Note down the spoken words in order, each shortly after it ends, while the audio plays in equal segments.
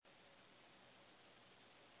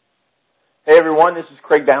Hey everyone, this is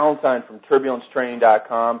Craig Ballantyne from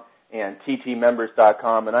TurbulenceTraining.com and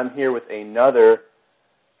TTMembers.com, and I'm here with another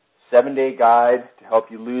 7-day guide to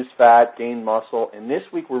help you lose fat, gain muscle. And this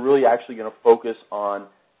week we're really actually going to focus on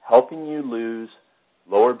helping you lose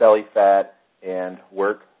lower belly fat and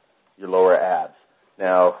work your lower abs.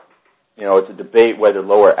 Now, you know, it's a debate whether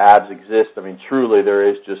lower abs exist. I mean, truly there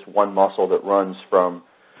is just one muscle that runs from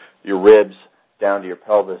your ribs down to your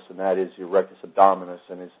pelvis, and that is your rectus abdominis,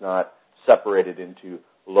 and it's not separated into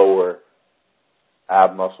lower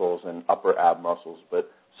ab muscles and upper ab muscles.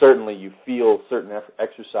 But certainly you feel certain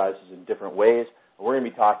exercises in different ways, and we're going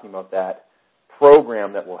to be talking about that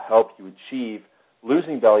program that will help you achieve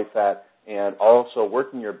losing belly fat and also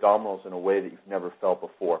working your abdominals in a way that you've never felt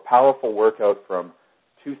before. Powerful workout from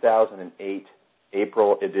 2008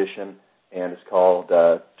 April edition, and it's called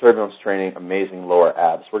Turbulence Training Amazing Lower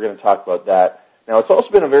Abs. We're going to talk about that. Now, it's also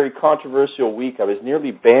been a very controversial week. I was nearly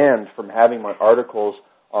banned from having my articles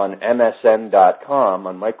on MSN.com,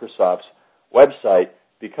 on Microsoft's website,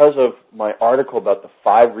 because of my article about the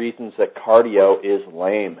 5 reasons that cardio is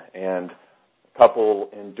lame. And a couple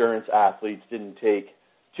endurance athletes didn't take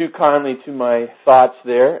too kindly to my thoughts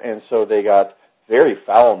there, and so they got very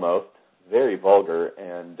foul-mouthed, very vulgar,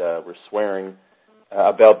 and were swearing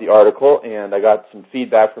about the article. And I got some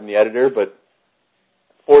feedback from the editor, but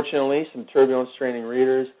fortunately, some Turbulence Training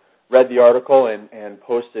readers read the article and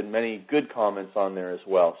posted many good comments on there as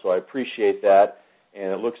well. So I appreciate that,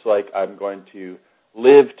 and it looks like I'm going to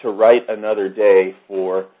live to write another day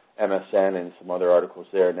for MSN and some other articles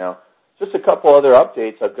there. Now, just a couple other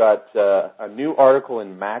updates. I've got a new article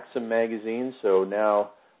in Maxim magazine, so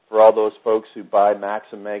now for all those folks who buy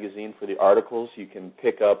Maxim magazine for the articles, you can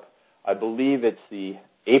pick up, I believe it's the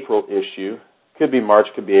April issue. Could be March,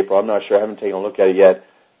 could be April. I'm not sure. I haven't taken a look at it yet.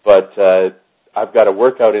 But I've got a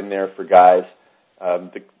workout in there for guys.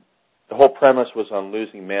 The whole premise was on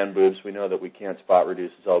losing man boobs. We know that we can't spot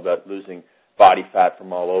reduce. It's all about losing body fat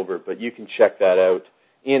from all over. But you can check that out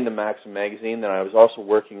in the Maxim magazine. Then I was also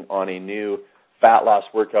working on a new fat loss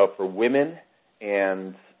workout for women,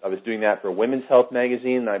 and I was doing that for Women's Health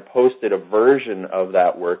magazine. And I posted a version of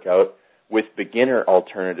that workout with beginner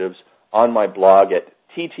alternatives on my blog at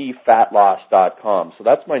ttfatloss.com. So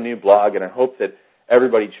that's my new blog, and I hope that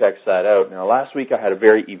everybody checks that out. Now, last week I had a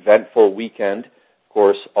very eventful weekend. Of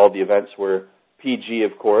course, all the events were PG,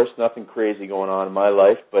 of course. Nothing crazy going on in my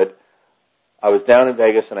life. But I was down in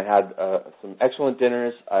Vegas, and I had some excellent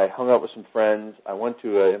dinners. I hung out with some friends. I went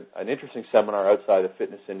to an interesting seminar outside the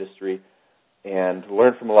fitness industry and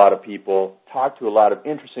learned from a lot of people, talked to a lot of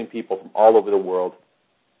interesting people from all over the world.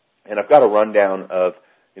 And I've got a rundown of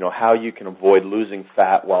how you can avoid losing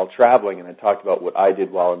fat while traveling. And I talked about what I did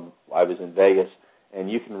while I was in Vegas. And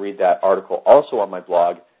you can read that article also on my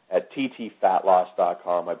blog at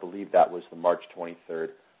ttfatloss.com. I believe that was the March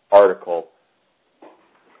 23rd article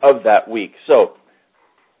of that week. So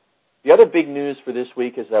the other big news for this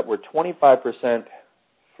week is that we're 25%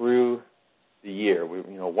 through the year. We're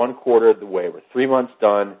 1/4 of the way. We're 3 months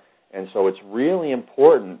done. And so it's really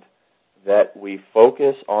important that we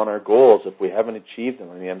focus on our goals if we haven't achieved them.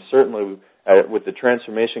 I mean, I'm certainly, with the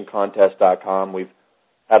transformationcontest.com, we've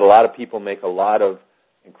had a lot of people make a lot of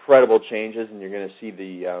incredible changes, and you're going to see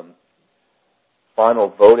the final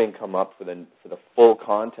voting come up for the full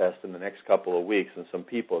contest in the next couple of weeks, and some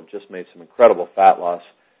people have just made some incredible fat loss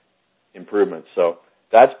improvements. So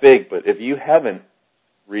that's big, but if you haven't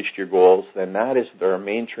reached your goals, then that is our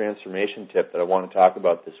main transformation tip that I want to talk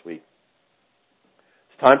about this week.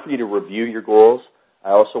 It's time for you to review your goals.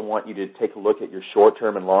 I also want you to take a look at your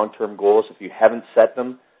short-term and long-term goals. If you haven't set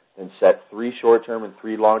them, then set 3 short-term and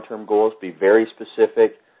 3 long-term goals. Be very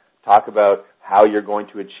specific. Talk about how you're going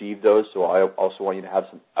to achieve those. So I also want you to have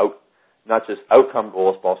some not just outcome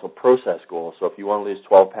goals, but also process goals. So if you want to lose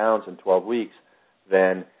 12 pounds in 12 weeks,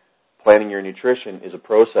 then planning your nutrition is a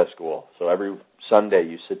process goal. So every Sunday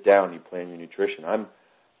you sit down and you plan your nutrition. I'm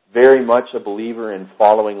very much a believer in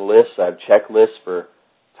following lists. I have checklists for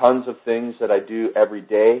tons of things that I do every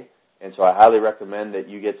day, and so I highly recommend that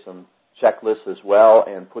you get some checklists as well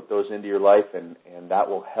and put those into your life, and that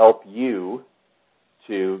will help you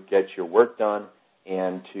to get your work done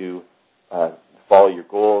and to follow your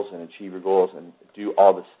goals and achieve your goals and do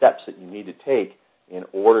all the steps that you need to take in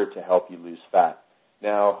order to help you lose fat.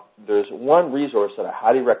 Now, there's one resource that I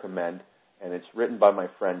highly recommend, and it's written by my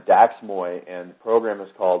friend Dax Moy, and the program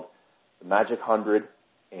is called The Magic 100,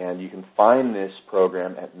 and you can find this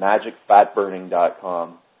program at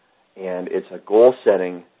magicfatburning.com, and it's a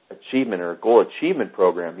goal-setting achievement or a goal achievement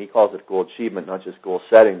program. He calls it goal achievement, not just goal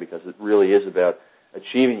setting, because it really is about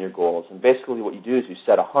achieving your goals. And basically what you do is you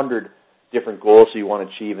set 100 different goals you want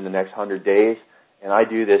to achieve in the next 100 days. And I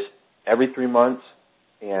do this every 3 months,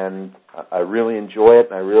 and I really enjoy it,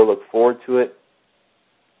 and I really look forward to it.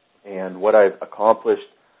 And what I've accomplished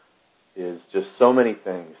is just so many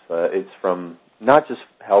things. It's from not just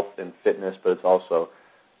health and fitness, but it's also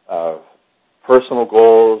personal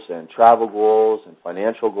goals and travel goals and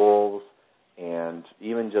financial goals, and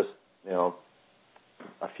even just,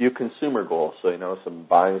 a few consumer goals. So, some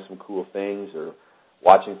buying some cool things, or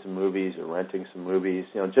watching some movies, or renting some movies.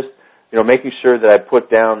 Making sure that I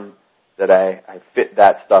put down that I fit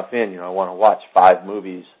that stuff in. I want to watch 5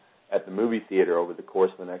 movies at the movie theater over the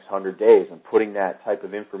course of the next 100 days, and putting that type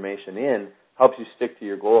of information in helps you stick to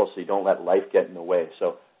your goals so you don't let life get in the way.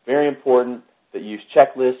 So very important that you use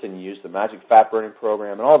checklists and you use the Magic Fat Burning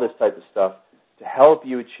Program and all this type of stuff to help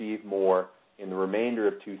you achieve more in the remainder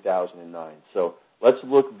of 2009. So let's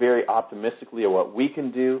look very optimistically at what we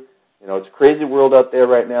can do. It's a crazy world out there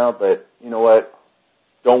right now, but you know what?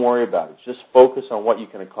 Don't worry about it. Just focus on what you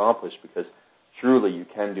can accomplish, because truly you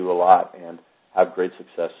can do a lot and have great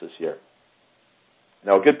success this year.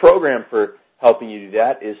 Now, a good program for helping you do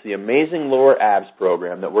that is the Amazing Lower Abs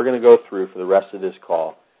program that we're going to go through for the rest of this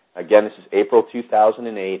call. Again, this is April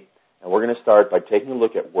 2008, and we're going to start by taking a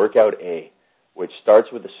look at Workout A, which starts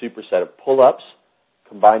with a superset of pull-ups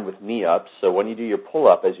combined with knee-ups. So when you do your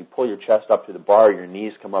pull-up, as you pull your chest up to the bar, your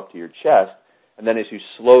knees come up to your chest, and then as you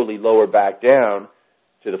slowly lower back down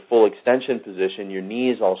to the full extension position, your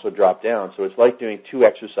knees also drop down. So it's like doing 2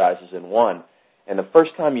 exercises in one. And the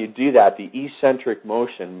first time you do that, the eccentric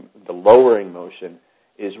motion, the lowering motion,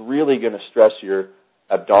 is really going to stress your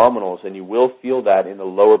abdominals, and you will feel that in the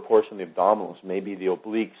lower portion of the abdominals, maybe the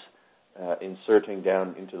obliques inserting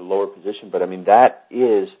down into the lower position. But, that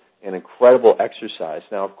is an incredible exercise.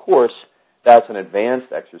 Now, of course, that's an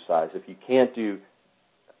advanced exercise. If you can't do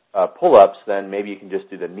pull-ups, then maybe you can just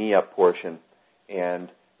do the knee-up portion. And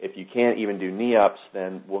if you can't even do knee-ups,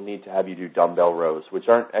 then we'll need to have you do dumbbell rows, which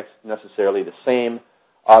aren't necessarily the same.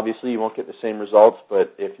 Obviously, you won't get the same results,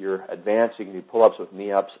 but if you're advanced, you can do pull-ups with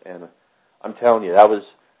knee-ups. And I'm telling you, that was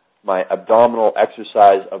my abdominal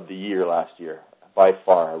exercise of the year last year, by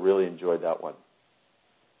far. I really enjoyed that one.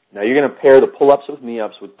 Now, you're going to pair the pull-ups with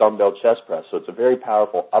knee-ups with dumbbell chest press, so it's a very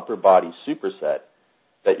powerful upper body superset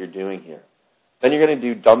that you're doing here. Then you're going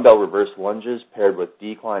to do dumbbell reverse lunges paired with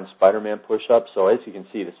decline Spider-Man push-ups. So as you can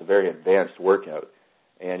see, this is a very advanced workout.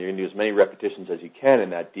 And you're going to do as many repetitions as you can in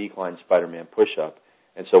that decline Spider-Man push-up.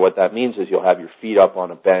 And so what that means is you'll have your feet up on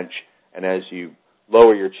a bench, and as you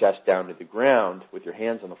lower your chest down to the ground, with your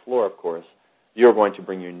hands on the floor, of course, you're going to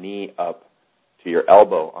bring your knee up to your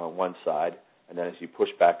elbow on one side. And then as you push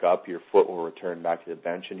back up, your foot will return back to the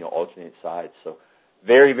bench, and you'll alternate sides. So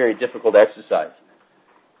very, very difficult exercise.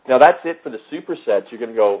 Now, that's it for the supersets. You're going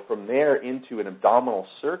to go from there into an abdominal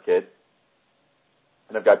circuit,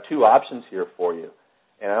 and I've got 2 options here for you.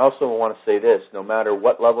 And I also want to say this, no matter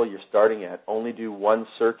what level you're starting at, only do 1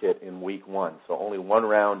 circuit in week 1. So only 1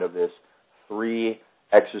 round of this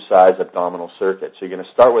 3-exercise abdominal circuit. So you're going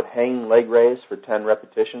to start with hanging leg raise for 10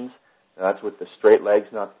 repetitions. And that's with the straight legs,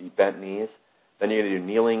 not the bent knees. Then you're going to do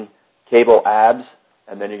kneeling cable abs,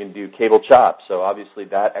 and then you're going to do cable chops. So obviously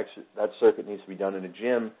that circuit needs to be done in a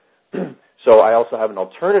gym. So I also have an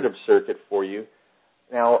alternative circuit for you.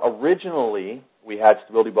 Now, originally, we had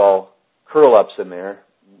stability ball curl-ups in there.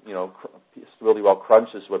 Stability ball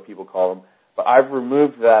crunches is what people call them. But I've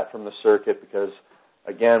removed that from the circuit because,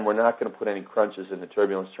 again, we're not going to put any crunches in the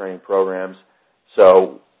turbulence training programs.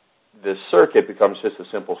 So the circuit becomes just a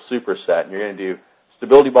simple superset. And you're going to do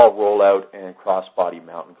stability ball rollout and cross-body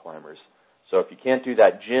mountain climbers. So if you can't do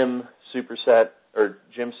that gym superset or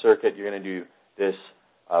gym circuit, you're going to do this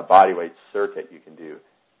bodyweight circuit you can do,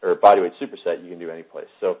 or bodyweight superset you can do any place.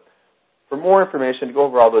 So for more information, to go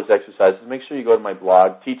over all those exercises, make sure you go to my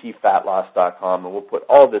blog, ttfatloss.com, and we'll put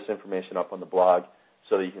all of this information up on the blog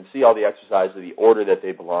so that you can see all the exercises, the order that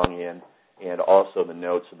they belong in, and also the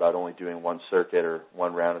notes about only doing 1 circuit or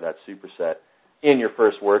 1 round of that superset in your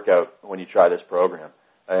first workout when you try this program.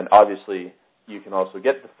 And obviously, you can also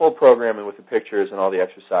get the full program and with the pictures and all the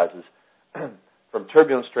exercises from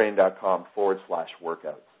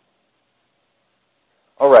turbulencetraining.com/workouts.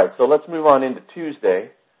 All right, so let's move on into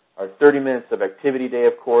Tuesday, our 30 minutes of activity day,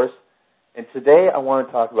 of course. And today I want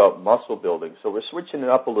to talk about muscle building. So we're switching it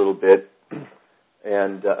up a little bit.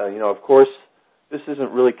 And, of course, this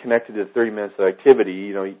isn't really connected to the 30 minutes of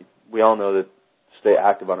activity. We all know that stay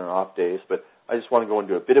active on our off days, but I just want to go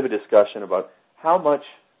into a bit of a discussion about how much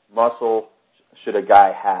muscle should a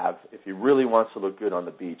guy have if he really wants to look good on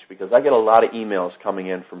the beach? Because I get a lot of emails coming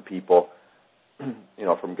in from people,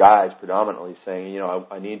 from guys predominantly saying,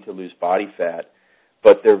 I need to lose body fat,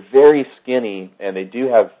 but they're very skinny, and they do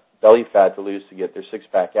have belly fat to lose to get their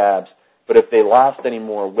six-pack abs. But if they lost any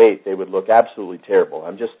more weight, they would look absolutely terrible.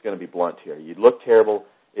 I'm just going to be blunt here. You'd look terrible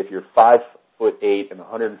if you're 5'8" and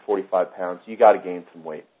 145 pounds. You got to gain some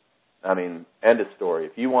weight. I mean, end of story.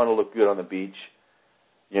 If you want to look good on the beach,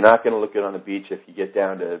 you're not going to look good on the beach if you get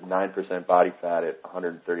down to 9% body fat at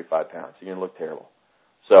 135 pounds. You're going to look terrible.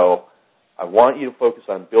 So I want you to focus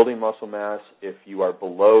on building muscle mass if you are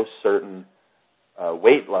below certain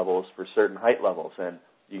weight levels for certain height levels. And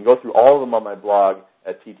you can go through all of them on my blog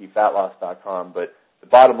at ttfatloss.com, but the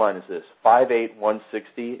bottom line is this. 5'8",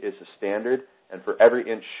 160 is the standard, and for every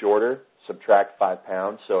inch shorter, subtract 5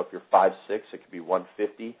 pounds. So if you're 5'6", it could be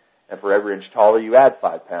 150, and for every inch taller, you add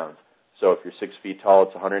 5 pounds. So if you're 6 feet tall,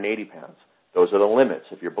 it's 180 pounds. Those are the limits.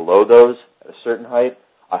 If you're below those at a certain height,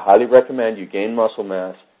 I highly recommend you gain muscle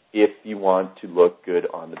mass if you want to look good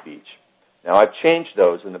on the beach. Now, I've changed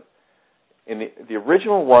those. In the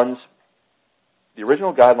original ones, the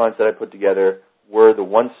original guidelines that I put together were the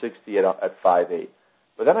 160 at 5'8".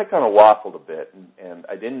 But then I kind of waffled a bit, and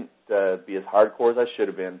I didn't be as hardcore as I should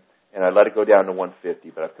have been, and I let it go down to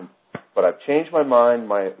 150. But I've changed my mind.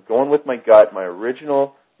 Going with my gut, my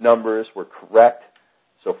original numbers were correct.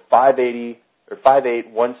 So 5'8",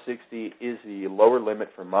 160 is the lower limit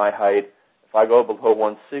for my height. If I go below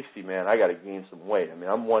 160, man, I got to gain some weight. I mean,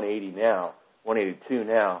 I'm 180 now, 182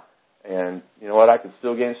 now, and you know what? I can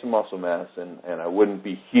still gain some muscle mass, and I wouldn't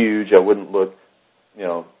be huge. I wouldn't look,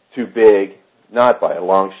 too big, not by a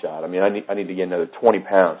long shot. I mean, I need to get another 20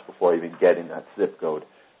 pounds before I even get in that zip code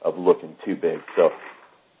of looking too big. So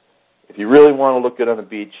if you really want to look good on the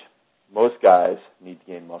beach, most guys need to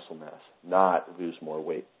gain muscle mass, not lose more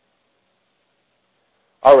weight.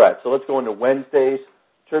 All right, so let's go into Wednesdays.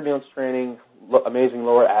 Turbulence training, amazing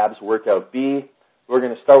lower abs workout B. We're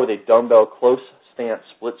going to start with a dumbbell close stance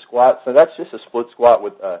split squat. So that's just a split squat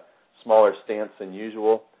with a smaller stance than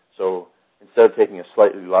usual. So instead of taking a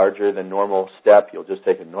slightly larger than normal step, you'll just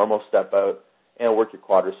take a normal step out and work your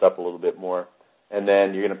quadriceps a little bit more. And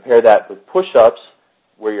then you're going to pair that with push-ups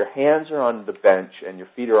where your hands are on the bench and your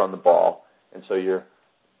feet are on the ball. And so your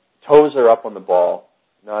toes are up on the ball,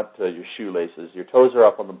 not your shoelaces. Your toes are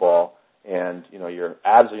up on the ball, and your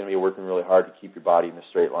abs are going to be working really hard to keep your body in a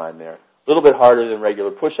straight line there. A little bit harder than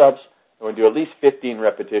regular push-ups. I'm going to do at least 15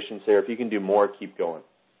 repetitions there. If you can do more, keep going.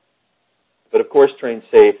 But, of course, train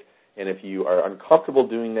safe, and if you are uncomfortable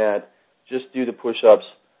doing that, just do the push-ups.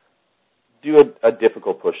 Do a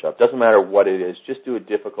difficult push-up. Doesn't matter what it is. Just do a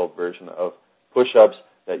difficult version of push-ups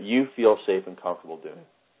that you feel safe and comfortable doing.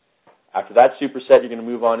 After that superset, you're going to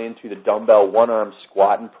move on into the dumbbell one-arm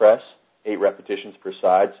squat and press, 8 repetitions per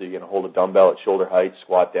side. So you're going to hold a dumbbell at shoulder height,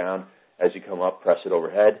 squat down. As you come up, press it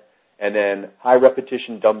overhead. And then high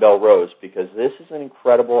repetition dumbbell rows, because this is an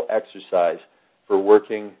incredible exercise for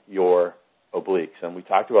working your obliques. And we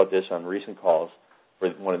talked about this on recent calls for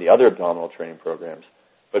one of the other abdominal training programs.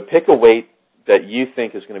 But pick a weight that you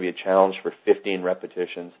think is going to be a challenge for 15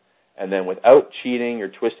 repetitions. And then without cheating or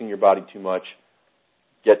twisting your body too much,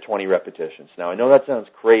 get 20 repetitions. Now, I know that sounds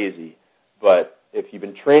crazy, but if you've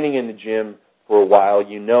been training in the gym for a while,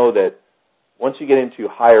 you know that once you get into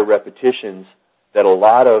higher repetitions, that a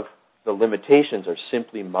lot of the limitations are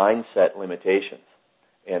simply mindset limitations,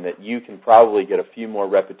 and that you can probably get a few more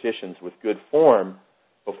repetitions with good form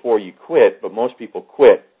before you quit, but most people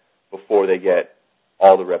quit before they get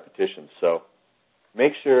all the repetitions. So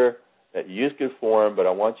make sure that you use good form, but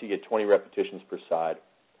I want you to get 20 repetitions per side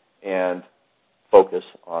and focus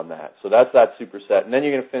on that. So that's that superset. And then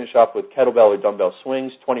you're going to finish off with kettlebell or dumbbell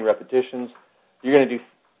swings, 20 repetitions. You're going to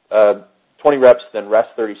do 20 reps, then rest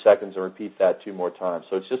 30 seconds and repeat that 2 more times.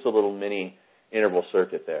 So it's just a little mini interval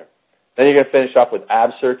circuit there. Then you're going to finish off with ab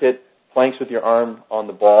circuit, planks with your arm on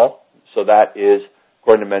the ball. So that is,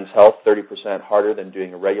 according to Men's Health, 30% harder than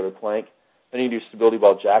doing a regular plank. Then you do stability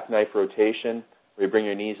ball jackknife rotation, where you bring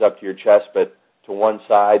your knees up to your chest, but to one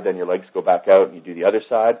side, then your legs go back out and you do the other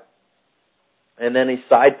side. And then a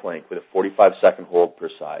side plank with a 45-second hold per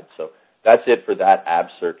side. So that's it for that ab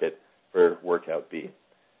circuit for workout B.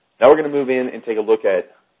 Now we're going to move in and take a look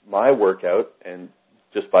at my workout, and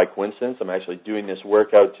just by coincidence, I'm actually doing this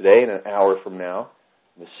workout today in an hour from now,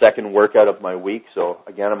 the second workout of my week. So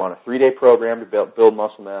again, I'm on a 3-day program to build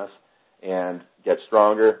muscle mass and get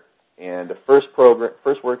stronger. And the first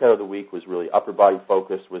workout of the week was really upper body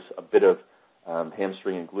focused with a bit of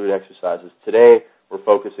hamstring and glute exercises. Today, we're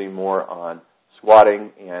focusing more on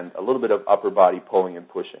squatting and a little bit of upper body pulling and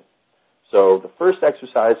pushing. So the first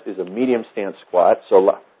exercise is a medium stance squat.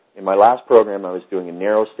 So in my last program, I was doing a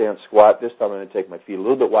narrow stance squat. This time I'm going to take my feet a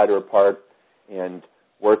little bit wider apart and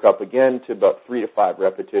work up again to about 3 to 5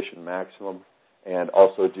 repetition maximum. and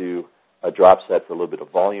also do a drop set for a little bit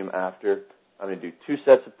of volume after. I'm going to do 2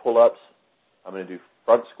 sets of pull-ups. I'm going to do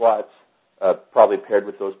front squats, probably paired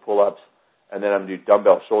with those pull-ups, and then I'm going to do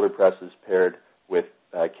dumbbell shoulder presses paired with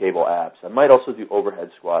cable abs. I might also do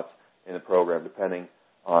overhead squats in the program, depending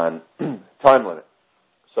on time limit.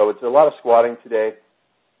 So it's a lot of squatting today,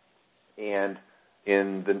 and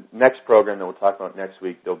in the next program that we'll talk about next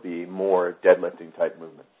week, there'll be more deadlifting type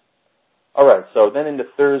movements. All right, so then into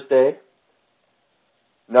Thursday,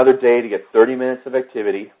 another day to get 30 minutes of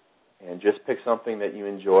activity, and just pick something that you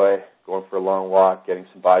enjoy, going for a long walk, getting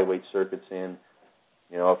some bodyweight circuits in.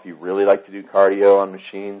 You know, if you really like to do cardio on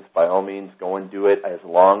machines, by all means, go and do it as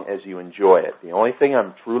long as you enjoy it. The only thing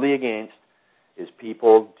I'm truly against is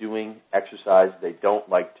people doing exercise they don't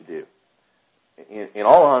like to do. In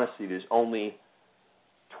all honesty, there's only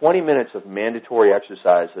 20 minutes of mandatory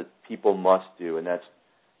exercise that people must do, and that's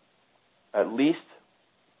at least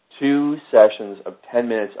 2 sessions of 10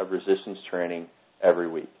 minutes of resistance training every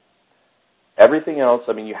week. Everything else,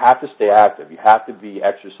 I mean, you have to stay active. You have to be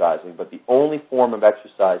exercising, but the only form of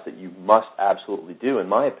exercise that you must absolutely do, in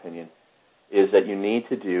my opinion, is that you need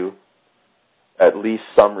to do at least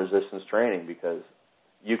some resistance training, because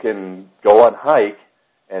you can go on hike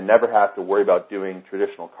and never have to worry about doing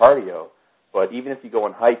traditional cardio, but even if you go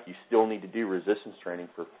on hike, you still need to do resistance training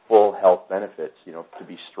for full health benefits, you know, to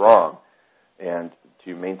be strong and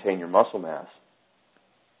to maintain your muscle mass.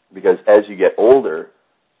 Because as you get older,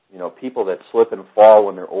 you know, people that slip and fall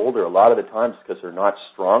when they're older, a lot of the times it's because they're not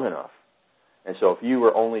strong enough. And so if you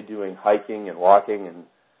were only doing hiking and walking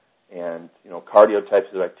and you know, cardio types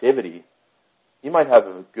of activity, you might have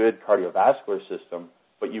a good cardiovascular system,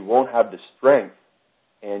 but you won't have the strength,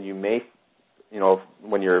 and you may, you know,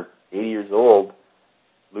 when you're 80 years old,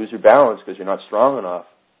 lose your balance because you're not strong enough,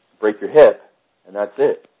 break your hip, and that's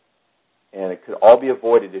it. And it could all be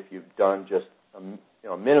avoided if you've done just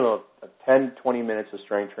a minimum of 10, 20 minutes of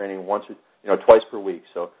strength training twice per week.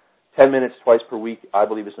 So 10 minutes twice per week, I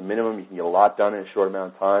believe, is a minimum. You can get a lot done in a short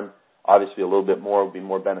amount of time. Obviously, a little bit more would be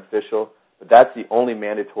more beneficial, but that's the only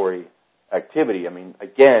mandatory activity. I mean,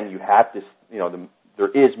 again, you have to,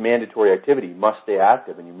 there is mandatory activity. You must stay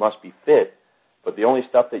active and you must be fit, but the only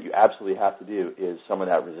stuff that you absolutely have to do is some of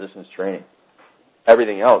that resistance training.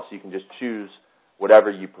 Everything else, you can just choose whatever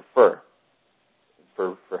you prefer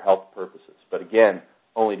for health purposes. But again,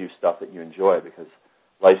 only do stuff that you enjoy, because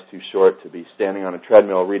life's too short to be standing on a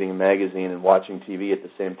treadmill, reading a magazine, and watching TV at the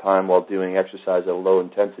same time while doing exercise at a low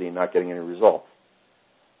intensity and not getting any results.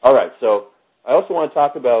 All right, so I also want to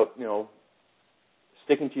talk about,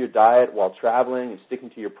 sticking to your diet while traveling and sticking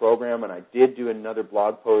to your program, and I did do another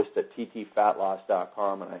blog post at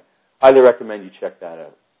ttfatloss.com, and I highly recommend you check that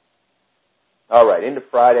out. All right, into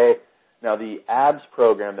Friday. Now, the ABS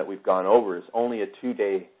program that we've gone over is only a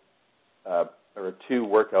 2-day or a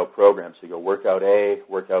 2-workout program. So you go workout A,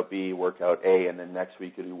 workout B, workout A, and then next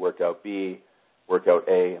week you do workout B, workout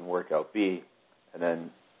A, and workout B, and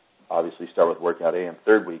then obviously start with workout A on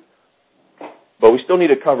the 3rd week. But we still need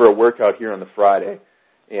to cover a workout here on the Friday,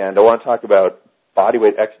 and I want to talk about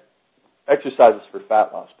bodyweight exercises for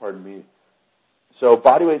fat loss, pardon me. So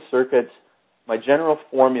bodyweight circuits, my general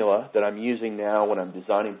formula that I'm using now when I'm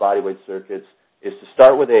designing bodyweight circuits is to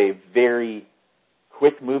start with a very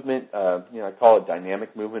quick movement, I call it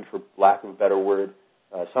dynamic movement for lack of a better word,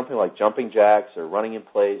 something like jumping jacks or running in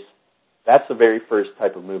place. That's the very first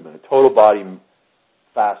type of movement, a total body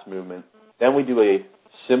fast movement. Then we do a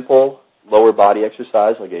simple lower body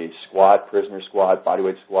exercise like a squat, prisoner squat,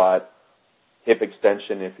 bodyweight squat, hip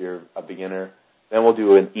extension if you're a beginner. Then we'll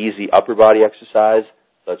do an easy upper body exercise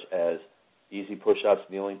such as easy push-ups,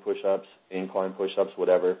 kneeling push-ups, incline push-ups,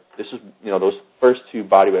 whatever. This is, those first 2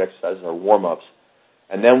 bodyweight exercises are warm-ups.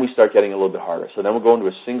 And then we start getting a little bit harder. So then we'll go into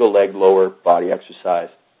a single leg lower body exercise,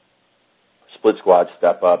 split squats,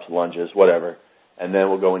 step-ups, lunges, whatever. And then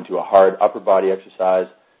we'll go into a hard upper body exercise.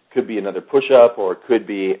 Could be another push-up, or it could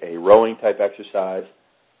be a rowing type exercise.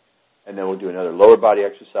 And then we'll do another lower body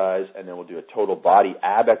exercise, and then we'll do a total body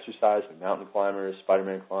ab exercise like mountain climbers,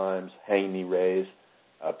 Spider-Man climbs, hanging knee raise,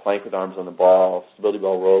 plank with arms on the ball, stability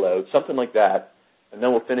ball rollout, something like that. And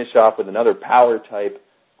then we'll finish off with another power type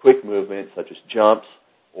quick movement such as jumps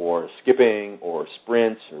or skipping or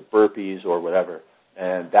sprints or burpees or whatever.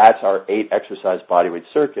 And that's our 8 exercise bodyweight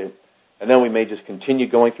circuit. And then we may just continue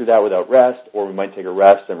going through that without rest, or we might take a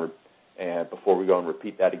rest and before we go and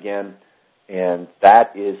repeat that again. And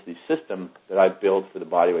that is the system that I've built for the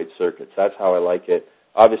bodyweight circuits. That's how I like it.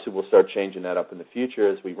 Obviously, we'll start changing that up in the future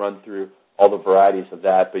as we run through all the varieties of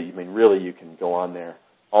that, but really you can go on there,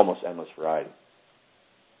 almost endless variety.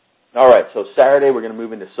 All right, so Saturday we're going to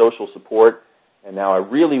move into social support, and now I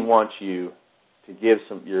really want you to give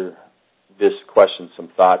this question some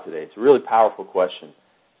thought today. It's a really powerful question,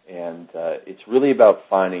 and it's really about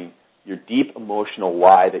finding your deep emotional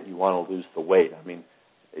why that you want to lose the weight. I mean,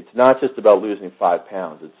 it's not just about losing 5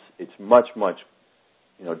 pounds. It's much, much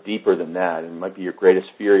deeper than that. It might be your greatest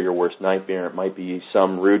fear, your worst nightmare. It might be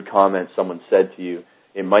some rude comment someone said to you.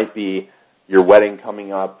 It might be your wedding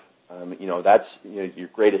coming up. That's your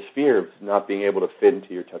greatest fear of not being able to fit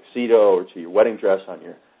into your tuxedo or to your wedding dress on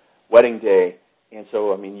your wedding day. And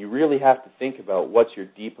so, you really have to think about what's your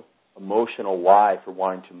deep emotional why for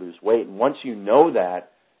wanting to lose weight. And once you know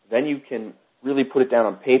that, then you can really put it down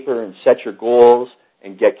on paper and set your goals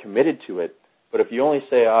and get committed to it. But if you only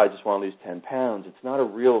say, I just want to lose 10 pounds, it's not a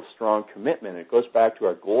real strong commitment. It goes back to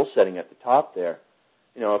our goal setting at the top there.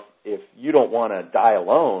 If you don't want to die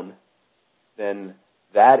alone, then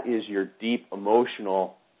that is your deep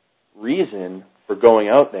emotional reason for going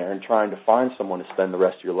out there and trying to find someone to spend the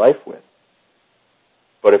rest of your life with.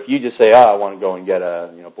 But if you just say, I want to go and get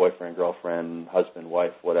a boyfriend, girlfriend, husband,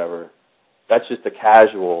 wife, whatever, that's just a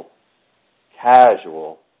casual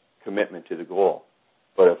commitment to the goal.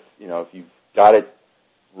 But if you've got it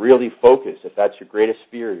really focused, if that's your greatest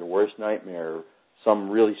fear, your worst nightmare, or some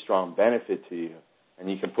really strong benefit to you,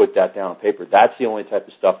 and you can put that down on paper, that's the only type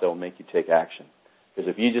of stuff that will make you take action. Because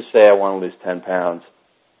if you just say, I want to lose 10 pounds,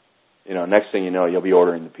 next thing you know, you'll be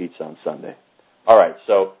ordering the pizza on Sunday. All right,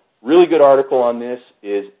 so really good article on this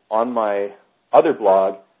is on my other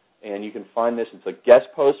blog, and you can find this. It's a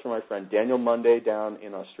guest post from my friend Daniel Monday down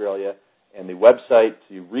in Australia, and the website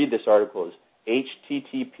to read this article is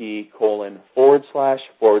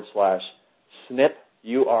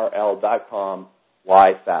http://snipurl.com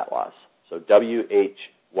why fat loss. So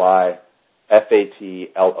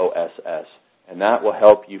WHYFATLOSS. And that will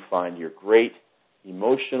help you find your great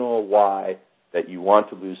emotional why that you want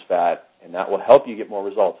to lose fat, and that will help you get more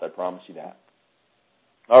results. I promise you that.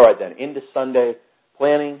 All right, then, into Sunday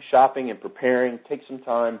planning, shopping, and preparing. Take some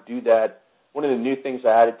time, do that. One of the new things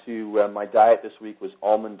I added to my diet this week was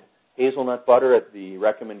almond hazelnut butter at the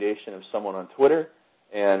recommendation of someone on Twitter,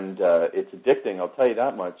 and it's addicting, I'll tell you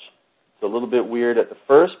that much. It's a little bit weird at the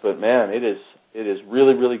first, but man, it is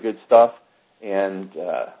really, really good stuff, and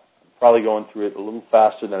I'm probably going through it a little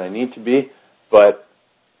faster than I need to be, but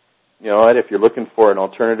you know what, if you're looking for an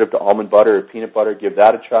alternative to almond butter or peanut butter, give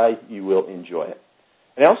that a try. You will enjoy it.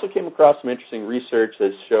 And I also came across some interesting research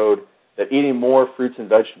that showed that eating more fruits and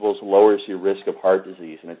vegetables lowers your risk of heart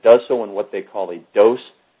disease, and it does so in what they call a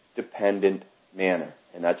dose-dependent manner.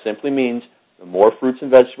 And that simply means the more fruits and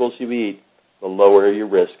vegetables you eat, the lower your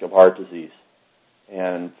risk of heart disease.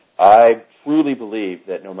 And I truly believe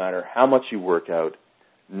that no matter how much you work out,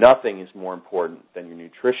 nothing is more important than your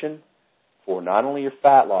nutrition for not only your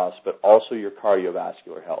fat loss, but also your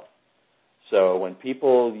cardiovascular health. So when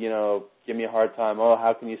people, give me a hard time,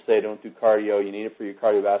 how can you say don't do cardio? You need it for your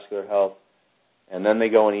cardiovascular health. And then they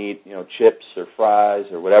go and eat, chips or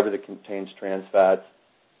fries or whatever that contains trans fats.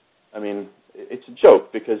 I mean, it's a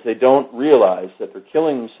joke because they don't realize that they're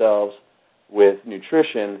killing themselves with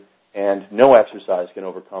nutrition, and no exercise can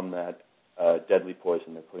overcome that deadly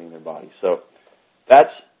poison they're putting in their body. So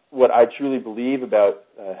that's what I truly believe about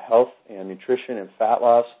health and nutrition and fat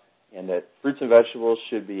loss, and that fruits and vegetables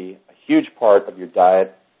should be a huge part of your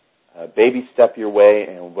diet. Baby step your way,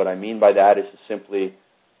 and what I mean by that is to simply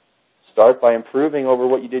start by improving over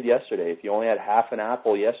what you did yesterday. If you only had half an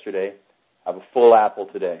apple yesterday, have a full apple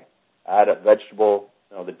today. Add a vegetable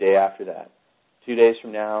the day after that. 2 days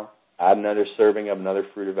from now, add another serving of another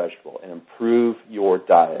fruit or vegetable and improve your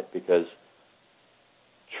diet, because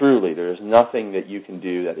truly there is nothing that you can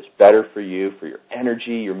do that is better for you, for your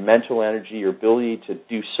energy, your mental energy, your ability to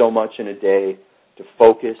do so much in a day, to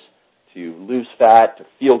focus, to lose fat, to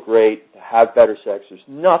feel great, to have better sex. There's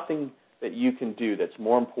nothing that you can do that's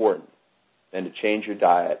more important than to change your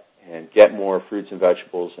diet and get more fruits and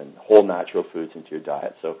vegetables and whole natural foods into your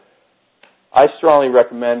diet. So I strongly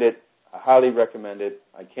recommend it. I highly recommend it.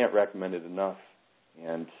 I can't recommend it enough.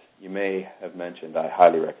 And you may have mentioned I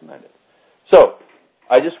highly recommend it. So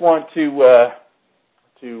I just want to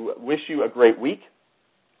wish you a great week.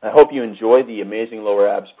 I hope you enjoy the Amazing Lower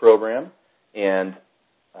Abs program. And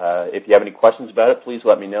if you have any questions about it, please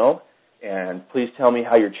let me know. And please tell me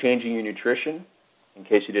how you're changing your nutrition. In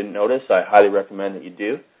case you didn't notice, I highly recommend that you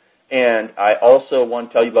do. And I also want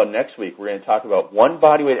to tell you about next week. We're going to talk about one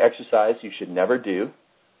bodyweight exercise you should never do.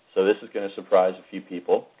 So this is going to surprise a few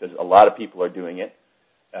people because a lot of people are doing it.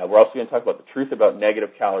 We're also going to talk about the truth about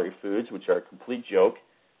negative calorie foods, which are a complete joke.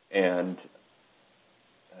 And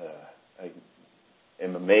I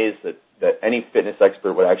am amazed that any fitness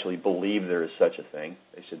expert would actually believe there is such a thing.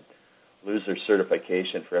 They should lose their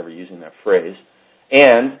certification for ever using that phrase.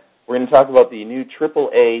 And we're going to talk about the new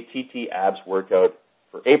AAA TT Abs workout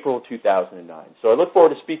for April 2009. So I look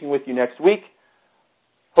forward to speaking with you next week.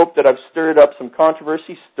 Hope that I've stirred up some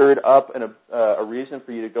controversy, stirred up a reason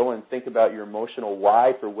for you to go and think about your emotional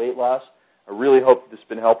why for weight loss. I really hope this has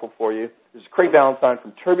been helpful for you. This is Craig Ballantyne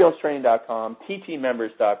from TurbulenceTraining.com,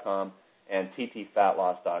 TTMembers.com, and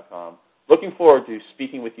TTFatLoss.com. Looking forward to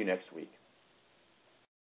speaking with you next week.